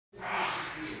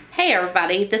Hey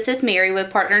everybody, this is Mary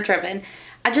with Partner Driven.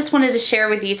 I just wanted to share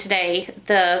with you today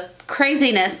the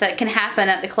craziness that can happen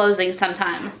at the closing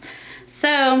sometimes.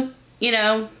 So,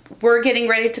 we're getting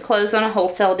ready to close on a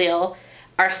wholesale deal.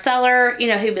 Our seller,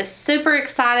 he was super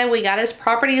excited. We got his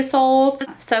property sold.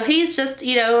 So he's just,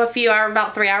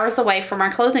 about 3 hours away from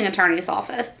our closing attorney's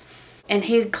office. And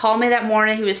he called me that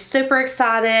morning. He was super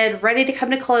excited, ready to come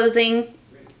to closing.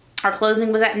 Our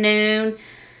closing was at noon.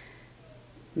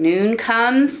 Noon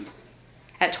comes.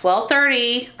 At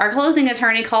 12:30, our closing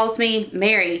attorney calls me,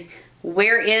 Mary,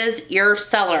 where is your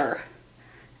seller?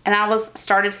 And I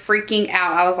started freaking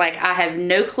out. I was like, I have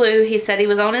no clue. He said he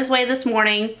was on his way this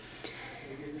morning.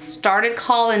 Started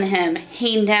calling him.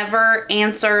 He never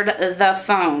answered the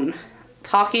phone.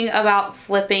 Talking about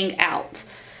flipping out.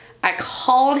 I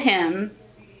called him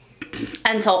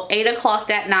until 8 o'clock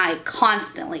that night,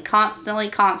 constantly.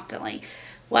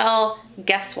 Well,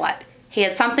 guess what? He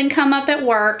had something come up at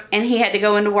work and he had to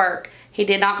go into work. He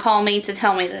did not call me to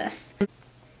tell me this.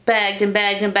 Begged and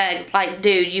begged and begged. Like,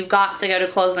 dude, you've got to go to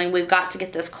closing. We've got to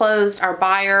get this closed. Our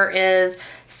buyer is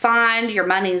signed. Your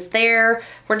money's there.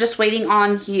 We're just waiting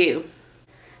on you.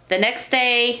 The next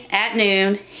day at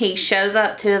noon, he shows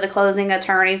up to the closing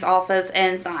attorney's office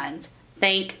and signs.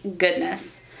 Thank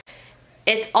goodness.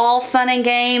 It's all fun and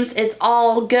games. It's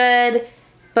all good.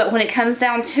 But when it comes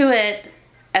down to it,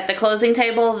 at the closing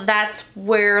table, that's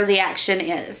where the action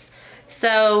is.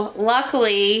 So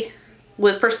luckily,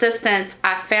 with persistence,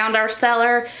 I found our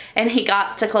seller and he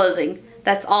got to closing.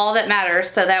 That's all that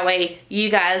matters, so that way you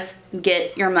guys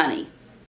get your money.